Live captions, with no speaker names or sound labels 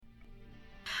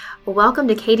Well, welcome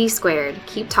to Katie Squared,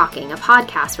 Keep Talking, a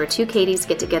podcast where two Katies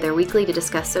get together weekly to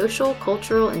discuss social,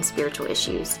 cultural, and spiritual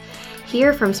issues.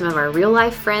 Hear from some of our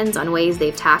real-life friends on ways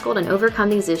they've tackled and overcome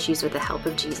these issues with the help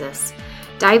of Jesus.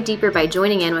 Dive deeper by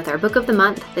joining in with our book of the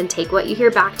month, then take what you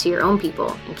hear back to your own people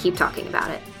and keep talking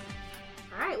about it.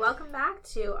 All right, welcome back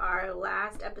to our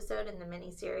last episode in the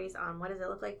mini-series on what does it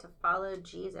look like to follow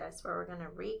Jesus, where we're going to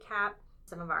recap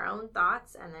some of our own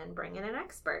thoughts and then bring in an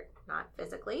expert, not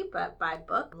physically, but by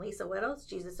book. Lisa Whittle's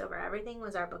Jesus Over Everything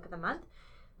was our book of the month,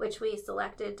 which we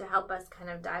selected to help us kind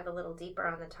of dive a little deeper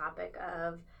on the topic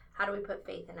of how do we put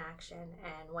faith in action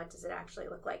and what does it actually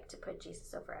look like to put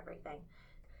Jesus over everything.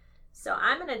 So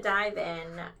I'm going to dive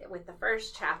in with the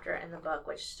first chapter in the book,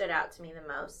 which stood out to me the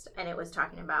most, and it was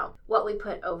talking about what we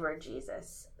put over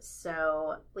Jesus.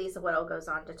 So Lisa Whittle goes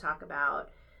on to talk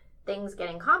about things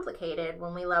getting complicated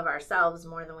when we love ourselves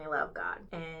more than we love God,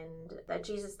 and that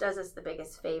Jesus does us the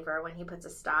biggest favor when he puts a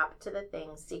stop to the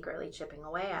things secretly chipping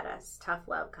away at us. Tough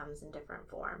love comes in different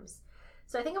forms.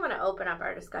 So I think I'm going to open up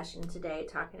our discussion today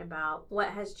talking about what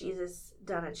has Jesus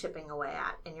done a chipping away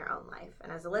at in your own life.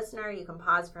 And as a listener, you can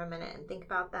pause for a minute and think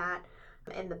about that.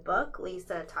 In the book,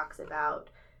 Lisa talks about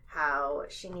how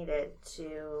she needed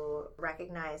to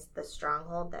recognize the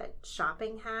stronghold that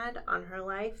shopping had on her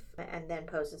life, and then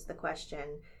poses the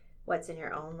question, what's in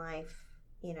your own life,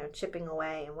 chipping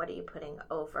away, and what are you putting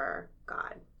over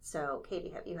God? So Katie,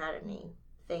 have you had any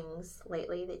things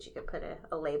lately that you could put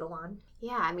a label on?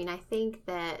 Yeah, I think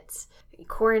that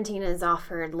quarantine has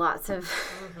offered lots of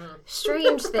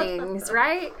strange things,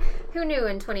 right? Who knew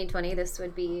in 2020 this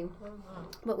would be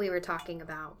what we were talking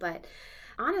about? But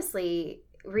honestly,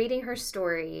 reading her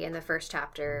story in the first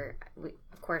chapter, we,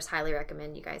 of course, highly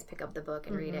recommend you guys pick up the book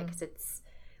and read it, because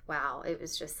it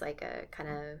was just like a kind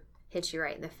of hits you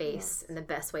right in the face in the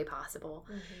best way possible.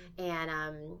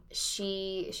 And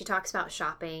she talks about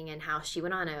shopping and how she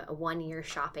went on a 1-year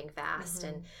shopping fast,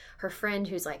 and her friend,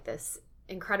 who's like this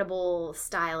incredible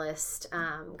stylist,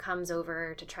 comes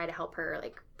over to try to help her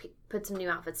like put some new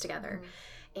outfits together.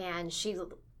 And she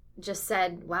just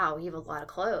said, wow, you have a lot of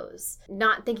clothes,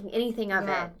 not thinking anything of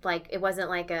it. Like, it wasn't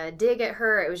like a dig at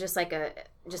her, it was just like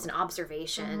just an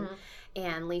observation.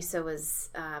 And Lisa was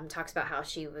talks about how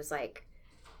she was like,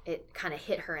 it kind of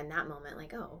hit her in that moment,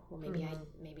 like, oh, well, maybe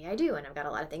I do, and I've got a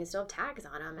lot of things still have tags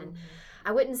on them. And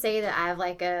I wouldn't say that I have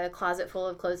like a closet full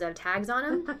of clothes that have tags on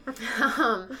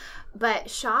them,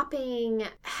 but shopping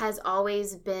has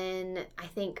always been, I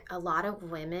think, a lot of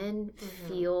women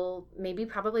feel maybe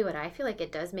probably what I feel like.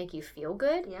 It does make you feel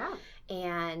good,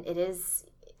 and it is,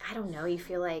 I don't know, you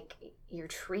feel like you're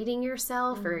treating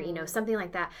yourself or something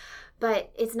like that.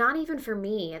 But it's not even, for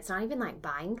me, it's not even like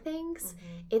buying things.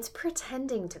 It's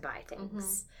pretending to buy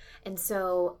things. And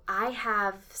so I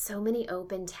have so many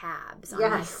open tabs on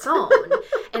my phone,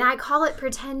 and I call it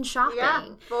pretend shopping. Yeah,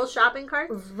 full shopping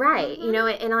carts. Right. And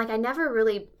like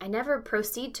I never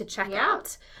proceed to check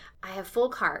out. I have full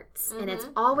carts, and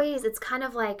it's kind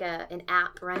of like an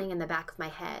app running in the back of my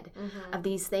head of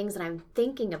these things that I'm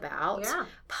thinking about,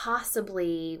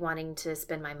 possibly wanting to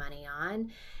spend my money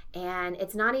on. And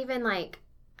it's not even like,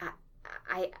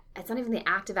 it's not even the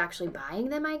act of actually buying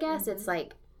them, I guess. It's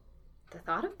like the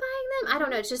thought of buying them. I don't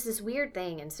know. It's just this weird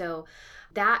thing. And so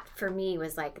that for me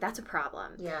was like, that's a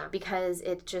problem. Yeah. Because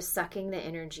it's just sucking the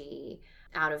energy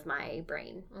out of my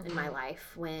brain in my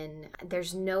life, when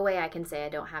there's no way I can say I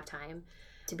don't have time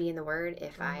to be in the Word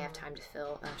if I have time to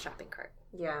fill a shopping cart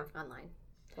online.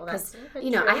 Because,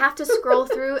 I have to scroll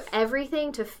through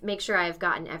everything to make sure I've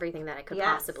gotten everything that I could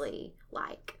possibly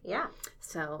like. Yeah.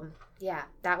 So,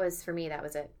 that was, for me, that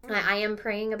was it. I am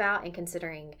praying about and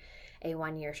considering a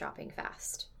 1-year shopping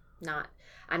fast.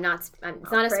 I'm not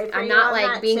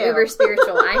like being uber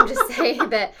spiritual. I'm just saying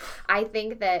that I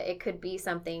think that it could be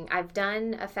something. I've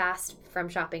done a fast from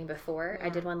shopping before. I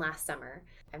did one last summer.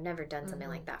 I've never done something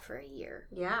like that for a year.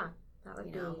 Yeah. That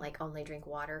would be like only drink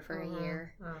water for a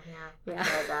year. Oh yeah.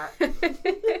 That.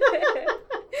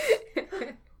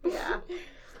 Yeah.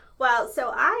 Well,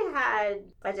 so I had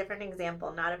a different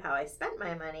example, not of how I spent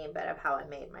my money, but of how I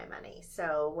made my money.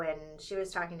 So when she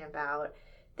was talking about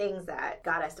things that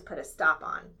got us to put a stop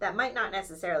on, that might not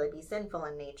necessarily be sinful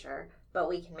in nature, but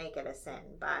we can make it a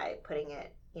sin by putting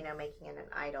it, making it an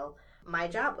idol. My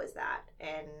job was that,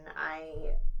 and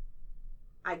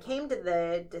I came to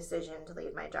the decision to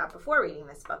leave my job before reading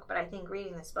this book, but I think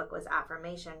reading this book was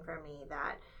affirmation for me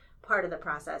that part of the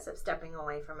process of stepping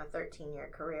away from a 13-year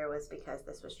career was because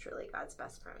this was truly God's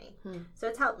best for me. So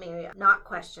it's helped me not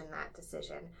question that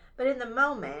decision. But in the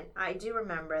moment, I do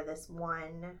remember this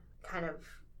one kind of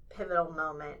pivotal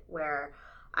moment where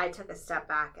I took a step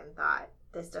back and thought,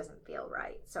 this doesn't feel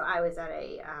right. So I was at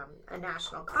a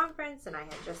national conference, and I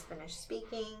had just finished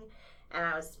speaking, and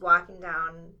I was walking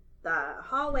down the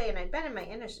hallway, and I'd been in my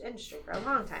industry for a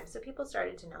long time, so people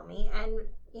started to know me, and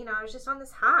I was just on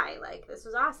this high. Like, this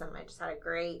was awesome. I just had a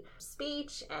great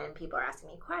speech, and people are asking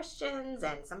me questions,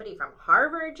 and somebody from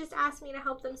Harvard just asked me to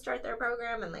help them start their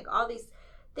program, and like all these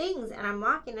things, and I'm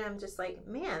walking, and I'm just like,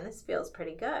 man, this feels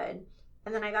pretty good.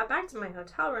 And then I got back to my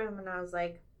hotel room, and I was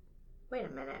like, wait a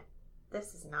minute,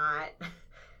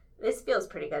 this feels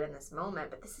pretty good in this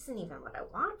moment, but this isn't even what I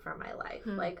want for my life.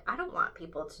 Like, I don't want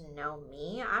people to know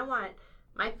me.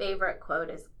 My favorite quote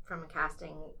is from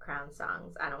Casting Crown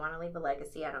Songs. I don't want to leave a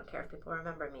legacy. I don't care if people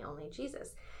remember me, only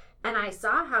Jesus. And I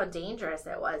saw how dangerous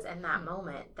it was in that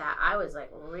moment, that I was like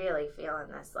really feeling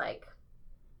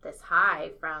this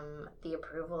high from the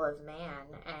approval of man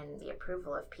and the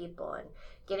approval of people, and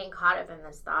getting caught up in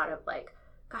this thought of like,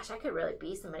 gosh, I could really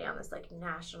be somebody on this like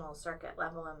national circuit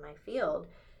level in my field.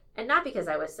 And not because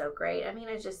I was so great. I mean,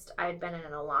 I'd been in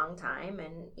it a long time,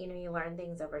 and you learn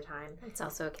things over time. It's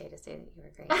also okay to say that you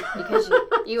were great, because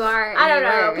you are. I don't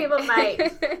know.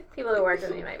 People who worked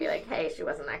with me might be like, hey, she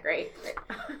wasn't that great.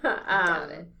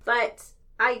 But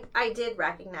I did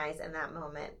recognize in that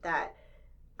moment that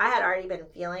I had already been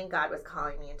feeling God was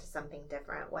calling me into something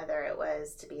different, whether it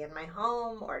was to be in my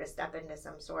home or to step into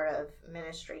some sort of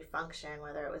ministry function,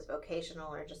 whether it was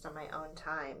vocational or just on my own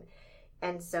time.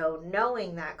 And so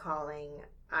knowing that calling,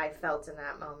 I felt in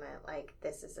that moment like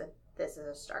this is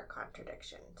a stark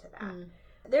contradiction to that.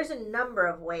 There's a number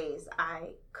of ways I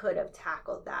could have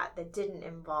tackled that didn't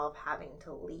involve having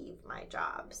to leave my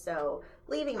job. So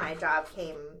leaving my job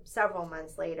came several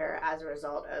months later as a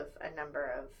result of a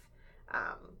number of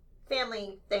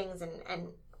family things and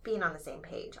being on the same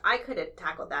page. I could have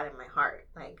tackled that in my heart.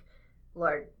 Like,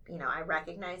 Lord, I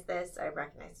recognize this. I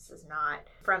recognize this is not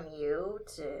from you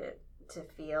to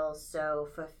feel so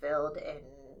fulfilled in,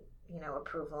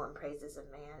 approval and praises of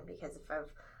man. Because if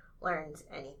I've learned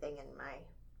anything in my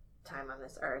time on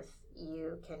this earth,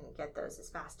 you can get those as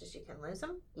fast as you can lose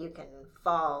them. You can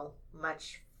fall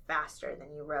much faster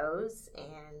than you rose,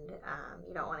 and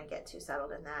you don't want to get too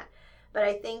settled in that. But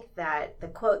I think that the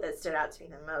quote that stood out to me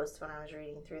the most when I was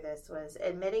reading through this was,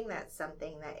 admitting that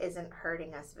something that isn't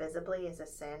hurting us visibly is a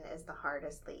sin is the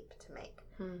hardest leap to make.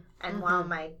 And while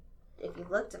if you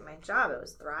looked at my job, it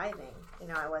was thriving.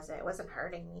 It wasn't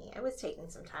hurting me. It was taking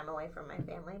some time away from my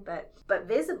family, but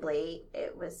visibly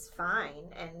it was fine.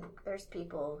 And there's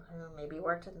people who maybe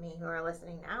worked with me who are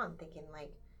listening now and thinking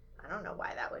like, I don't know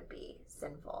why that would be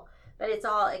sinful. But it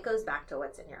goes back to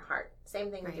what's in your heart. Same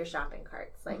thing with your shopping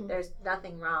carts. Like, there's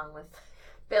nothing wrong with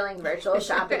filling virtual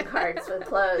shopping carts with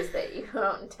clothes that you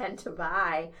don't intend to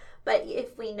buy. But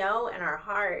if we know in our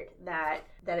heart that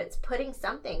it's putting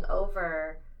something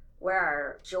over where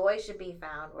our joy should be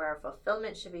found, where our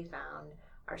fulfillment should be found,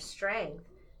 our strength,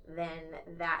 then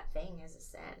that thing is a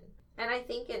sin. And I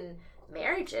think in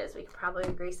marriages, we could probably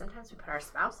agree, sometimes we put our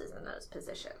spouses in those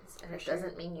positions. And it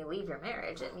doesn't mean you leave your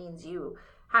marriage. It means you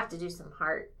have to do some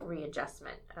heart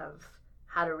readjustment of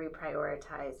how to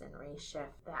reprioritize and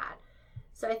reshift that.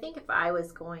 So I think if I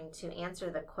was going to answer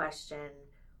the question,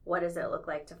 what does it look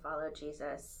like to follow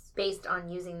Jesus, based on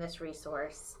using this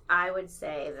resource, I would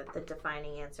say that the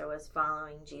defining answer was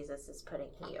following Jesus is putting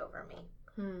He over me.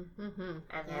 And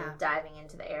then diving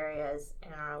into the areas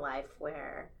in our life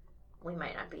where we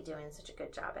might not be doing such a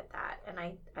good job at that. And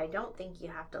I don't think you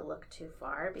have to look too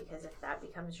far, because if that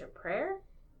becomes your prayer,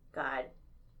 God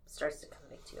starts to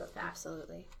convict you of that.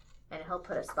 Absolutely. And He'll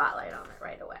put a spotlight on it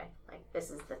right away. Like, this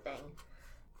is the thing.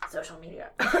 Social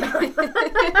media. For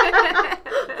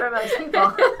most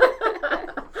people.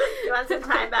 You want some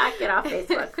time back? Get off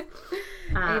Facebook.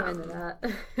 Amen to that.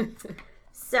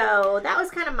 So that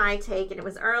was kind of my take, and it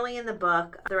was early in the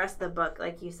book. The rest of the book,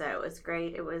 like you said, it was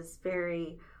great. It was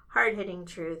very hard-hitting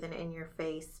truth and in your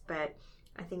face. But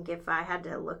I think if I had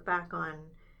to look back on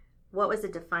what was a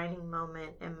defining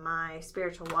moment in my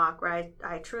spiritual walk where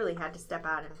I truly had to step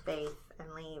out in faith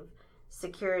and leave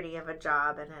security of a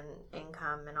job and an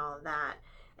income and all of that,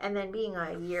 and then being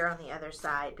a year on the other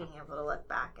side, being able to look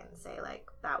back and say, like,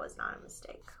 that was not a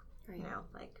mistake. Right.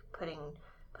 Like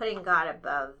putting God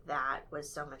above that was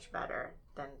so much better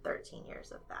than 13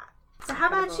 years of that. So how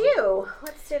about you?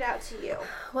 What stood out to you?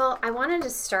 Well, I wanted to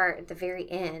start at the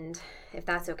very end, if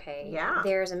that's okay. Yeah.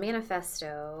 There's a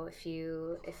manifesto.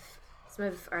 If some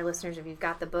of our listeners, if you've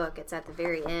got the book, it's at the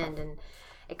very end, and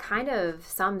it kind of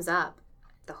sums up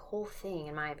the whole thing,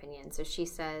 in my opinion. So she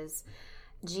says,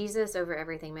 Jesus over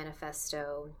everything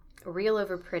manifesto, real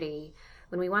over pretty.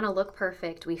 When we want to look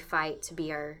perfect, we fight to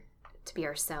be to be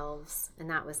ourselves. And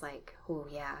that was like, oh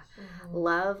yeah.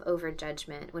 Love over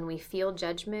judgment. When we feel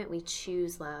judgment, we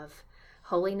choose love.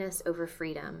 Holiness over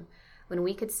freedom. When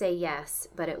we could say yes,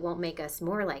 but it won't make us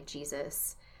more like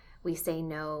Jesus, we say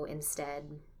no instead.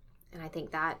 And I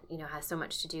think that, has so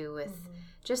much to do with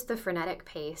just the frenetic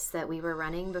pace that we were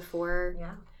running before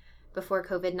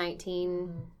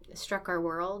COVID-19 struck our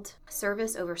world.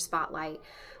 Service over spotlight.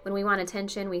 When we want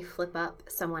attention, we flip up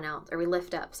someone else, or we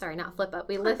lift up,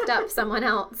 we lift up someone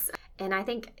else. And I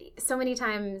think so many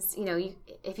times,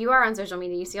 if you are on social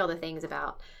media, you see all the things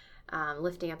about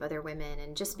lifting up other women.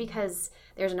 And just because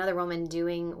there's another woman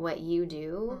doing what you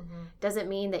do doesn't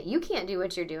mean that you can't do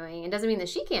what you're doing. It doesn't mean that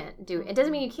she can't do it. It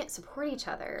doesn't mean you can't support each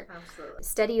other. Absolutely.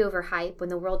 Steady over hype. When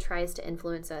the world tries to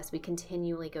influence us, we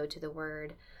continually go to the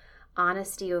word.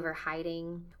 Honesty over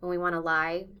hiding. When we want to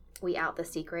lie, we out the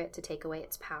secret to take away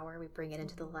its power. We bring it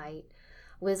into the light.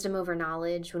 Wisdom over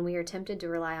knowledge. When we are tempted to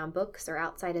rely on books or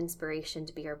outside inspiration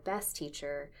to be our best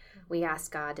teacher, we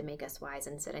ask God to make us wise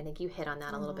instead. I think you hit on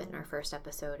that a little bit in our first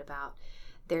episode about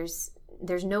there's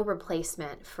no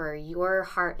replacement for your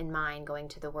heart and mind going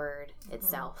to the Word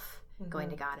itself,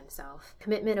 going to God Himself.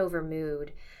 Commitment over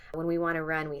mood. When we want to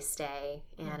run, we stay.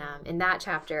 And in that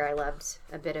chapter, I loved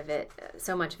a bit of it,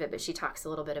 so much of it, but she talks a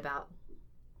little bit about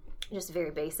just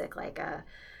very basic, like a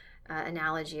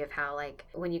analogy of how, like,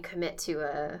 when you commit to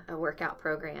a workout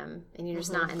program and you're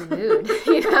just not in the mood,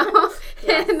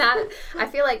 Yes. And that, I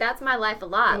feel like that's my life a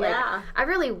lot. Like, I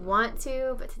really want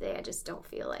to, but today I just don't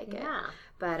feel like it.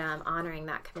 But honoring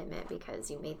that commitment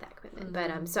because you made that commitment.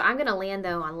 But so I'm going to land,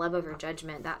 though, on love over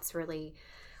judgment. That's really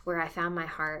where I found my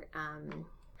heart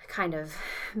kind of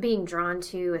being drawn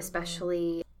to,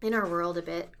 especially in our world a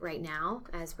bit right now,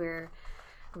 as we're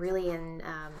really in,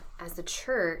 as the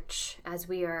church, as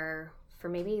we are, for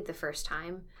maybe the first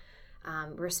time,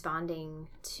 responding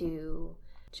to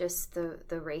just the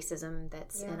racism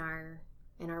that's in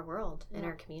our world, in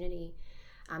our community.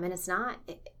 And it's not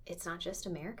just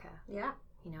America.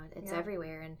 It's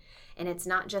everywhere. And it's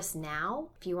not just now.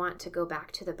 If you want to go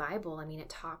back to the Bible, I mean, it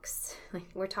talks, like,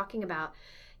 we're talking about,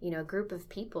 a group of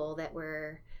people that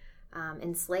were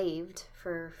enslaved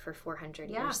for 400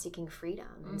 years, seeking freedom.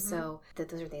 And so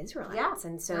those are the Israelites.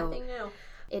 And so nothing new.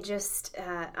 It just,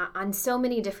 on so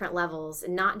many different levels,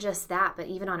 not just that, but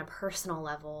even on a personal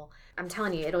level, I'm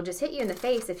telling you, it'll just hit you in the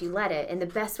face if you let it in the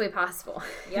best way possible.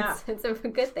 It's a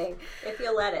good thing. If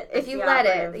you let it. If you let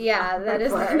it. Yeah, that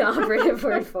is the operative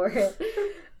word for it.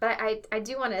 But I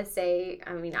do want to say,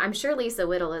 I mean, I'm sure Lisa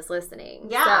Whittle is listening.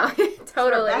 Yeah. So,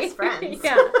 totally. We're best friends.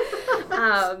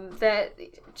 That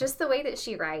just the way that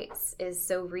she writes is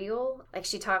so real. Like,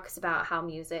 she talks about how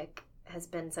music has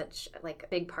been such, like, a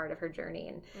big part of her journey,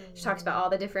 and she talks about all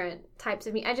the different types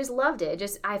of music. I just loved it.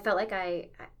 I felt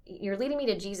like you're leading me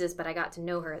to Jesus, but I got to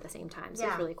know her at the same time, so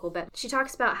it's really cool. But she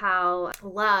talks about how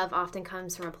love often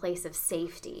comes from a place of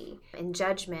safety, and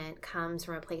judgment comes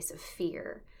from a place of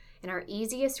fear. And our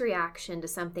easiest reaction to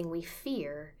something we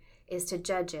fear is to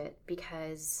judge it,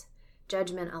 because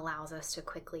judgment allows us to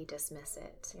quickly dismiss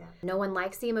it. No one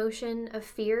likes the emotion of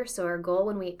fear, so our goal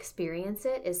when we experience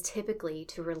it is typically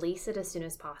to release it as soon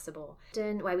as possible.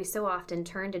 Why we so often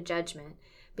turn to judgment,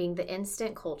 being the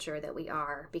instant culture that we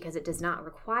are, because it does not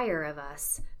require of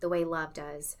us the way love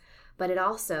does, but it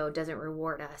also doesn't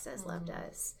reward us as love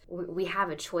does. We have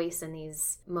a choice in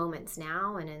these moments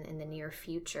now and in the near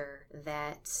future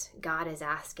that God is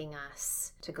asking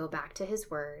us to go back to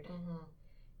His Word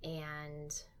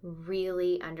and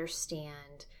really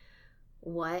understand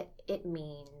what it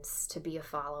means to be a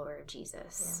follower of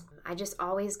Jesus. I just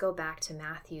always go back to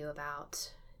Matthew about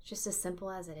just as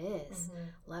simple as it is.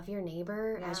 Love your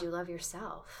neighbor as you love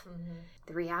yourself.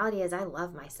 The reality is I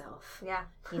love myself.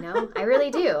 I really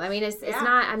do. I mean, it's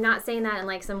not, I'm not saying that in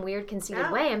like some weird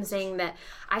conceited way. I'm saying that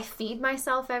I feed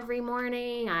myself every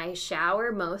morning. I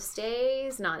shower most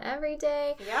days, not every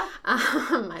day.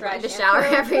 I like to shower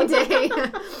every day.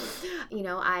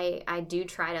 I do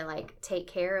try to, like, take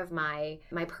care of my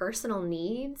personal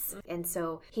needs. And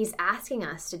so He's asking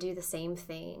us to do the same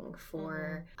thing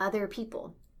for other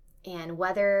people. And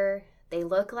whether they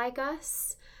look like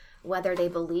us, whether they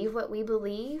believe what we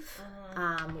believe,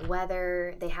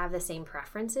 whether they have the same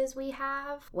preferences we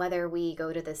have, whether we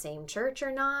go to the same church or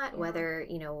not, whether,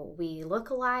 we look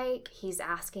alike, He's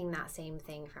asking that same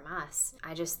thing from us.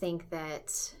 I just think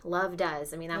that love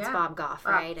does. I mean, that's Bob Goff,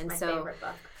 right? And my favorite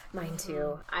book. Mine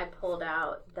too. I pulled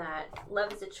out that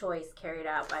love is a choice carried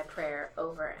out by prayer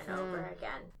over and over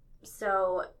again.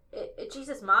 So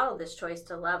Jesus modeled this choice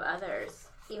to love others,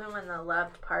 even when the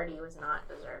loved party was not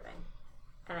deserving.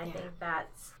 And I think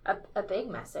that's a big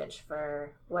message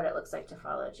for what it looks like to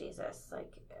follow Jesus.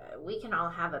 Like, we can all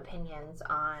have opinions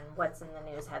on what's in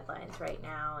the news headlines right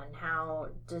now and how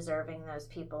deserving those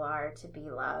people are to be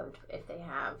loved if they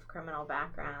have criminal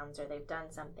backgrounds or they've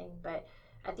done something. But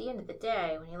at the end of the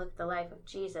day, when you look at the life of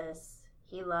Jesus,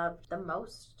 he loved the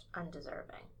most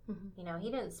undeserving. Mm-hmm. You know,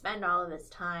 he didn't spend all of his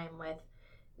time with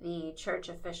the church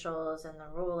officials and the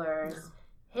rulers.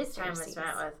 No. His time was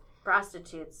spent with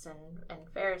prostitutes and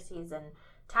Pharisees and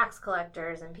tax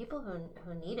collectors and people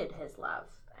who needed his love.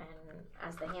 And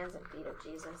as the hands and feet of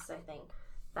Jesus, I think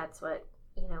that's what,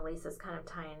 you know, Lisa's kind of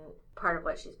tying part of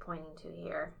what she's pointing to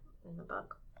here in the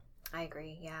book. I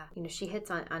agree, yeah. You know, she hits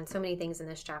on so many things in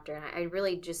this chapter, and I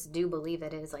really just do believe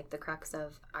that it is like the crux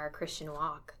of our Christian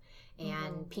walk.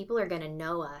 And people are going to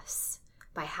know us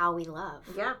by how we love.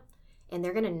 Yeah. And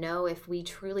they're going to know if we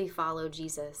truly follow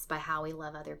Jesus by how we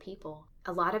love other people.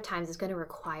 A lot of times it's going to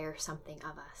require something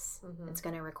of us. Mm-hmm. It's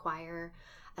going to require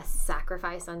a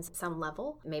sacrifice on some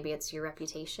level. Maybe it's your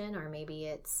reputation, or maybe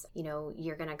it's, you know,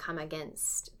 you're going to come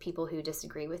against people who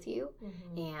disagree with you,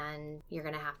 and you're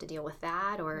going to have to deal with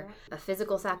that, or a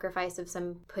physical sacrifice of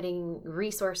some putting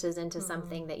resources into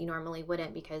something that you normally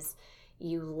wouldn't because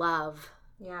you love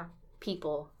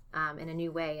people in a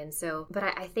new way. And so, but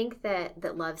I think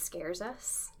that love scares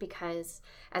us because,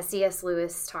 as C.S.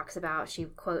 Lewis talks about, she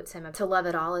quotes him, to love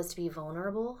at all is to be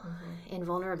vulnerable. And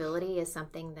vulnerability is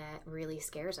something that really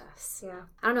scares us. Yeah.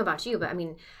 I don't know about you, but I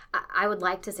mean, I would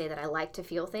like to say that I like to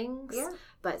feel things,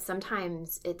 but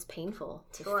sometimes it's painful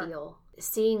to feel.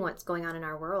 Seeing what's going on in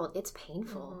our world, it's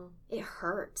painful. It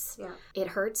hurts. Yeah. It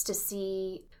hurts to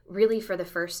see, really for the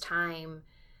first time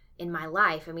in my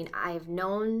life. I mean, I've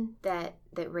known that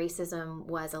racism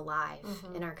was alive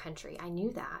in our country. I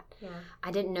knew that. Yeah.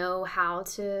 I didn't know how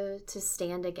to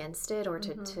stand against it or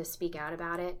to speak out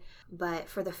about it. But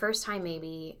for the first time,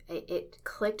 maybe it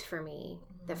clicked for me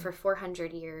that for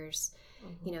 400 years,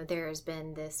 you know, there has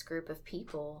been this group of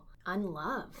people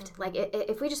unloved. Like,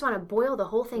 if we just want to boil the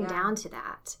whole thing down to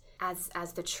that,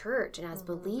 as the church and as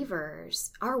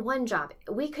believers, our one job,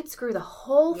 we could screw the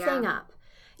whole thing up.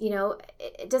 You know,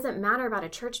 it doesn't matter about a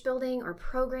church building or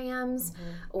programs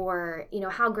or, you know,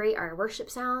 how great our worship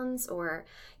sounds or,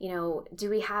 you know, do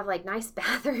we have like nice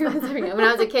bathrooms? When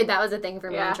I was a kid, that was a thing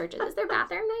for me in churches. Is their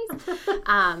bathroom nice?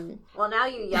 Well, now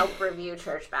you Yelp review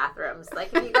church bathrooms.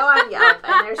 Like if you go on Yelp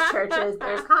and there's churches,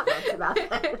 there's comments about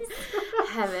this.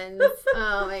 Heavens.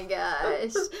 Oh my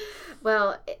gosh.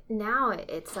 Well, now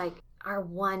it's like, our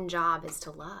one job is to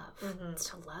love.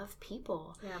 It's to love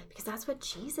people. Yeah. Because that's what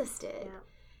Jesus did. Yeah.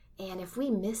 And if we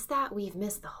miss that, we've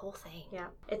missed the whole thing. Yeah.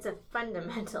 It's a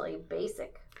fundamentally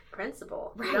basic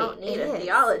principle. Right. You don't need a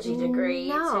theology degree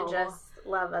to just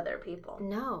love other people.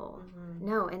 No.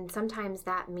 No. And sometimes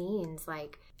that means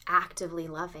like actively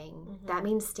loving. That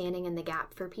means standing in the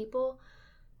gap for people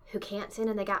who can't stand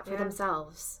in the gap for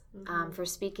themselves, for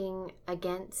speaking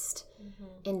against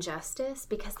injustice,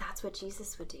 because that's what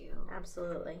Jesus would do.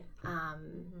 Absolutely.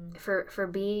 For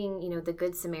being, you know, the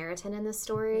Good Samaritan in this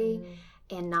story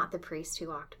and not the priest who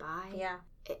walked by. Yeah.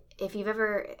 If you've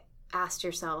ever asked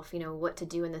yourself, you know, what to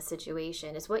do in this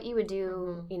situation, it's what you would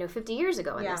do, you know, 50 years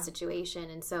ago in this situation.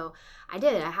 And so I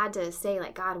had to say,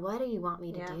 like, God, what do you want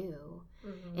me to do?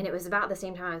 And it was about the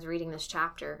same time I was reading this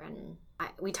chapter, and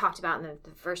we talked about in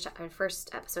the first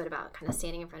episode about kind of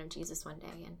standing in front of Jesus one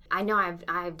day. And I know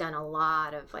I've done a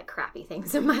lot of like crappy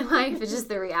things in my life. It's just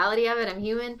the reality of it. I'm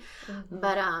human.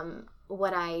 But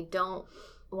what I don't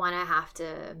want to have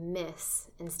to miss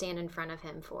and stand in front of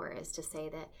him for is to say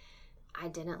that I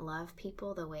didn't love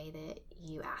people the way that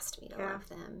you asked me to love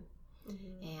them.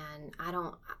 And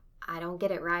I don't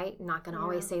get it right. I'm not going to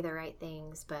always say the right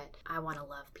things, but I want to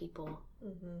love people. You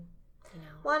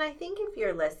know. Well, and I think if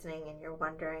you're listening and you're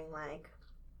wondering, like,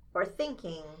 or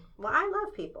thinking, well, I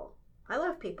love people. I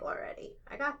love people already.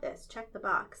 I got this. Check the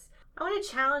box. I want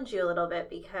to challenge you a little bit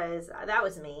because that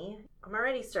was me. I'm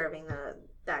already serving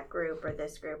that group or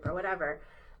this group or whatever.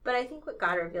 But I think what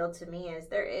God revealed to me is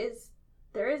there is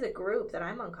a group that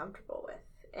I'm uncomfortable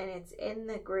with. And it's in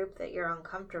the group that you're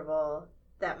uncomfortable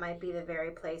that might be the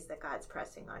very place that God's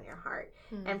pressing on your heart.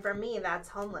 And for me, that's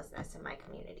homelessness in my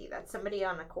community. That's somebody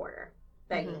on the corner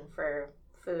begging for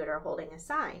food or holding a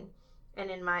sign.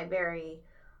 And in my very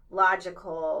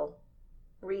logical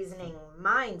reasoning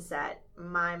mindset,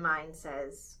 my mind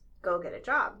says, go get a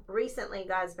job. Recently,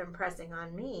 God's been pressing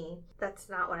on me, that's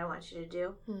not what I want you to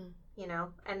do. You know,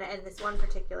 and this one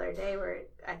particular day where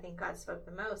I think God spoke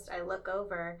the most, I look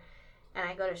over and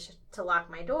I go to lock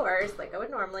my doors like I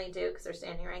would normally do because they're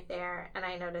standing right there, and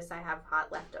I notice I have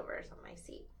hot leftovers on my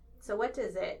seat. So what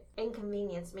does it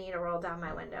inconvenience me to roll down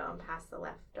my window and pass the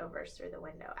leftovers through the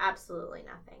window? Absolutely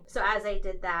nothing. So as I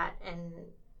did that, and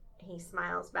he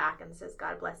smiles back and says,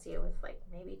 God bless you, with like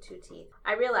maybe 2 teeth.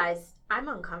 I realized I'm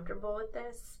uncomfortable with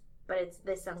this, but it's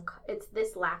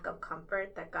this lack of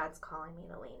comfort that God's calling me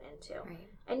to lean into. Right.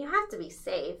 And you have to be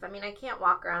safe. I mean, I can't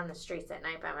walk around the streets at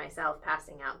night by myself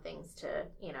passing out things to,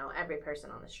 every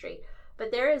person on the street.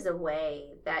 But there is a way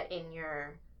that in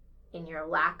your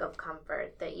lack of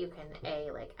comfort that you can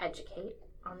educate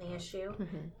on the issue,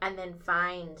 and then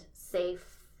find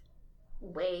safe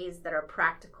ways that are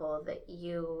practical that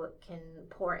you can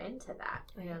pour into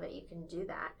that, that you can do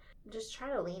that. Just try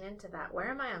to lean into that. Where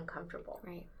am I uncomfortable?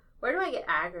 Right. Where do I get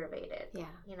aggravated? Yeah.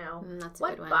 That's a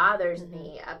what good one. bothers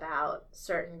me about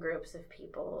certain groups of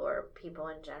people or people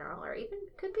in general, or even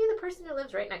could be the person who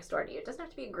lives right next door to you. It doesn't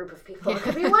have to be a group of people. It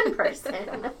could be one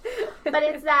person. But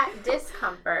it's that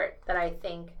discomfort that I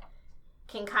think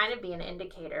can kind of be an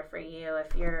indicator for you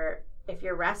if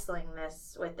you're wrestling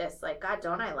with this, like, God,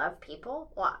 don't I love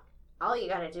people? Well, all you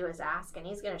got to do is ask, and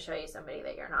he's going to show you somebody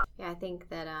that you're not. Yeah, I think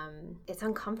that it's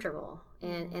uncomfortable.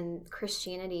 And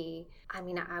Christianity, I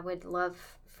mean, I would love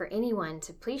for anyone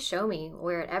to please show me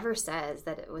where it ever says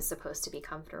that it was supposed to be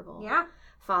comfortable. Yeah.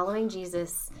 Following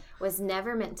Jesus was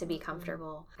never meant to be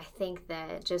comfortable. I think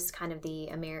that just kind of the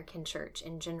American church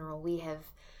in general, we have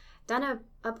done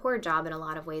a poor job in a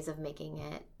lot of ways of making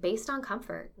it based on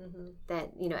comfort.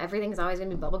 That, everything's always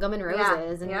going to be bubblegum and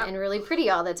roses and really pretty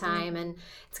all the time. And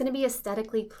it's going to be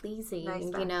aesthetically pleasing, nice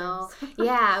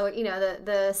Yeah,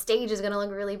 the stage is going to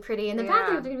look really pretty and the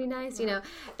bathrooms are going to be nice.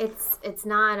 It's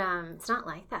not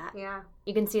like that. Yeah.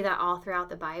 You can see that all throughout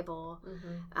the Bible.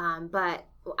 But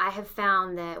I have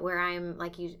found that where I'm,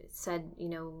 like you said,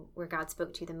 where God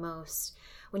spoke to you the most,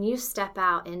 when you step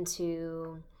out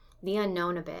into the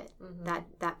unknown a bit,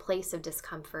 that place of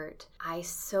discomfort, I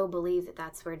so believe that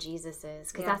that's where Jesus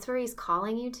is, because that's where he's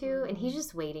calling you to, and he's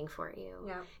just waiting for you.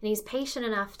 And he's patient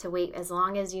enough to wait as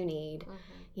long as you need,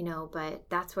 but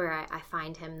that's where I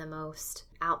find him the most,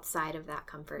 outside of that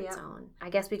comfort zone. I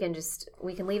guess we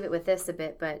can leave it with this a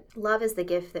bit, but love is the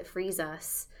gift that frees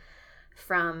us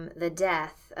from the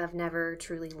death of never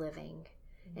truly living.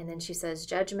 And then she says,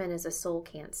 judgment is a soul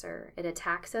cancer. It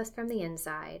attacks us from the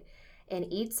inside and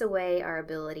eats away our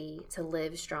ability to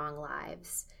live strong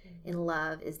lives. And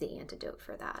love is the antidote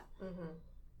for that.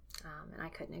 And I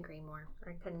couldn't agree more.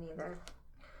 I couldn't either.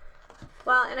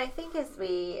 Well, and I think as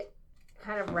we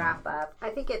kind of wrap up, I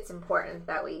think it's important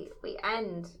that we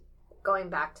end going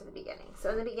back to the beginning. So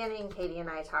in the beginning, Katie and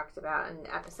I talked about, in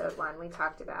episode 1, we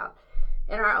talked about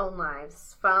in our own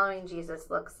lives, following Jesus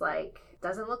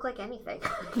doesn't look like anything.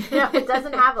 It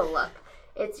doesn't have a look.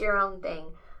 It's your own thing.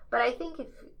 But I think if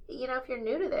you're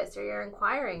new to this, or you're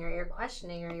inquiring, or you're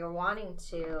questioning, or you're wanting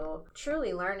to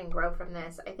truly learn and grow from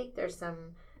this, I think there's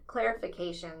some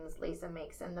clarifications Lisa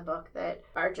makes in the book that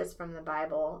are just from the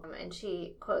Bible. And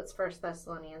she quotes 1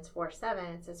 Thessalonians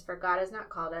 4:7. It says, "For God has not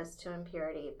called us to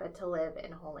impurity, but to live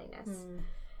in holiness."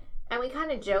 And we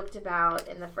kind of joked about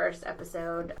in the first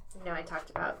episode, I talked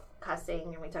about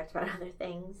cussing and we talked about other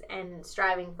things and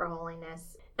striving for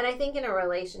holiness. And I think in a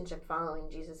relationship following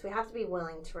Jesus, we have to be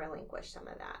willing to relinquish some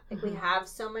of that. Like, we have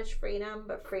so much freedom,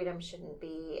 but freedom shouldn't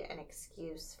be an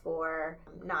excuse for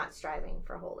not striving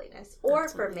for holiness or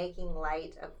for making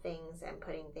light of things and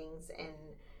putting things in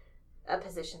a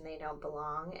position they don't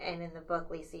belong. And in the book,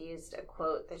 Lisa used a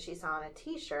quote that she saw on a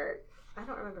t-shirt. I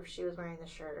don't remember if she was wearing the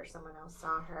shirt or someone else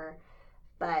saw her,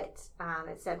 but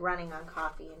it said, "Running on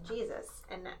coffee and Jesus."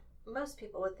 And most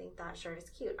people would think that shirt is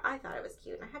cute. I thought it was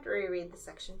cute, and I had to reread the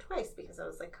section twice because I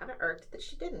was kind of irked that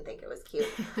she didn't think it was cute.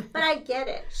 But I get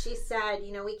it. She said,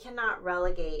 we cannot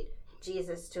relegate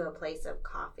Jesus to a place of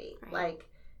coffee. Right.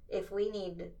 If we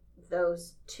need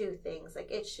those two things,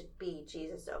 it should be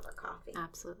Jesus over coffee.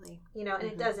 Absolutely. And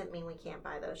it doesn't mean we can't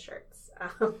buy those shirts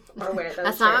or wear those That's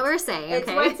shirts. not what we're saying. It's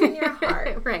what's in your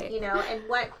heart. Right. And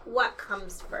what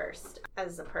comes first.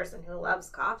 As a person who loves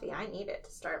coffee, I need it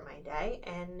to start my day.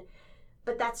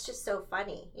 But that's just so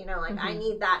funny. I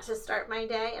need that to start my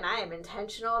day, and I am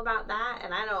intentional about that,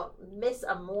 and I don't miss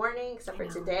a morning except for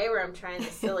today where I'm trying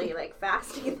this silly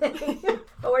fasting thing.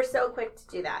 But we're so quick to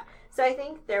do that. So I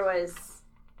think there was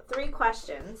 3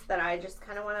 questions that I just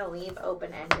kind of want to leave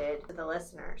open-ended to the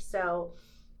listener. So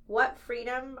what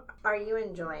freedom are you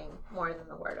enjoying more than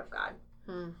the Word of God?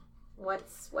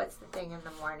 What's the thing in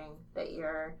the morning that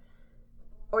you're,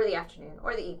 or the afternoon,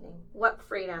 or the evening? What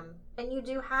freedom? And you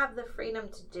do have the freedom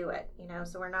to do it,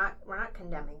 so we're not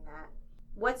condemning that.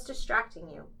 What's distracting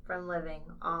you from living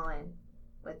all in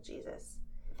with Jesus?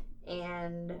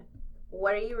 And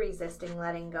what are you resisting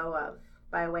letting go of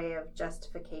by way of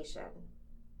justification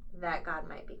that God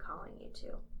might be calling you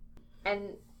to?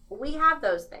 And we have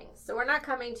those things. So we're not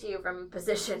coming to you from a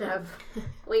position of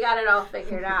we got it all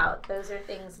figured out. Those are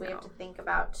things we have to think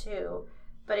about too.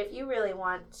 But if you really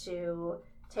want to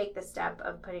take the step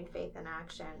of putting faith in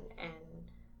action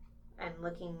and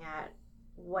looking at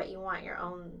what you want your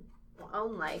own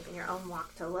life and your own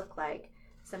walk to look like,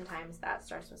 sometimes that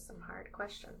starts with some hard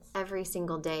questions. Every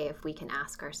single day, if we can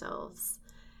ask ourselves,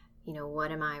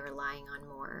 what am I relying on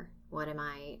more? What am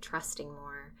I trusting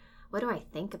more? What do I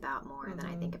think about more than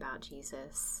I think about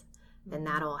Jesus? Then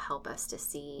that'll help us to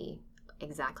see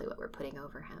exactly what we're putting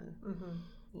over him.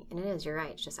 And it is, you're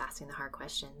right, it's just asking the hard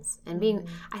questions. And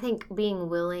I think being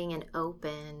willing and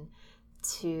open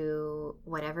to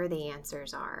whatever the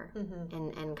answers are,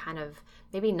 and kind of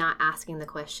maybe not asking the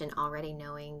question already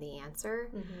knowing the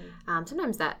answer.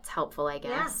 Sometimes that's helpful, I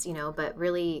guess, but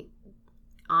really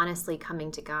honestly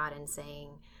coming to God and saying,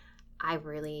 I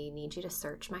really need you to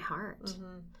search my heart.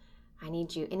 I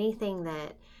need you, anything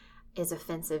that is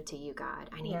offensive to you, God,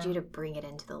 I need you to bring it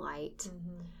into the light.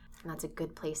 And that's a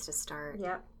good place to start.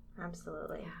 Yep,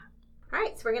 absolutely. Yeah. All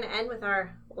right, so we're going to end with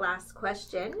our last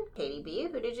question. Katie B.,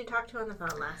 who did you talk to on the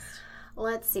phone last?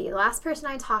 Let's see. The last person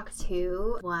I talked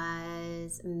to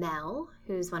was Mel,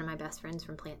 who's one of my best friends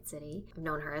from Plant City. I've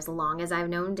known her as long as I've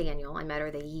known Daniel. I met her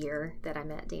the year that I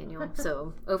met Daniel,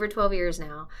 so over 12 years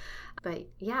now. But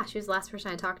yeah, she was the last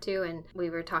person I talked to, and we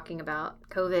were talking about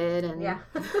COVID and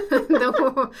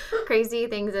the crazy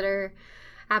things that are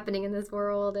happening in this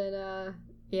world, and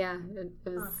it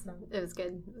was awesome. It was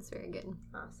good. It was very good.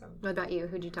 Awesome. What about you?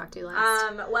 Who'd you talk to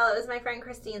last? Well, it was my friend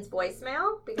Christine's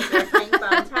voicemail because we were playing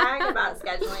phone tag about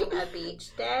scheduling a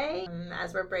beach day.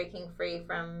 As we're breaking free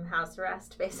from house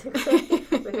arrest, basically,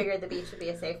 we figured the beach would be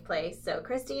a safe place. So,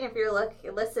 Christine, if you're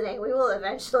listening, we will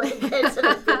eventually get to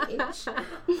the beach.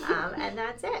 And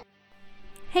that's it.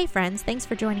 Hey friends, thanks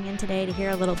for joining in today to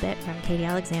hear a little bit from Katie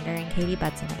Alexander and Katie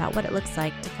Budson about what it looks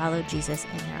like to follow Jesus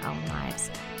in their own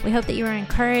lives. We hope that you were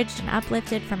encouraged and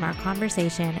uplifted from our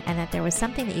conversation and that there was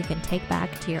something that you can take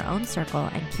back to your own circle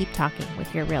and keep talking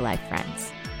with your real life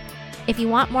friends. If you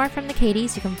want more from the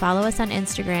Katies, you can follow us on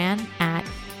Instagram at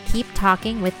Keep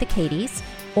Talking with the Katies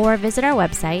or visit our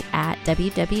website at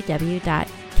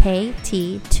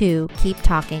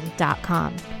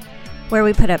www.kt2keeptalking.com. where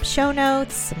we put up show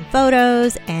notes, some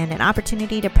photos, and an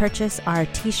opportunity to purchase our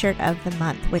t-shirt of the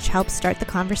month, which helps start the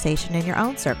conversation in your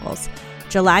own circles.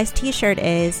 July's t-shirt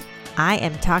is, I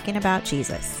am talking about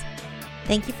Jesus.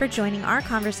 Thank you for joining our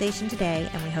conversation today,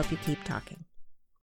 and we hope you keep talking.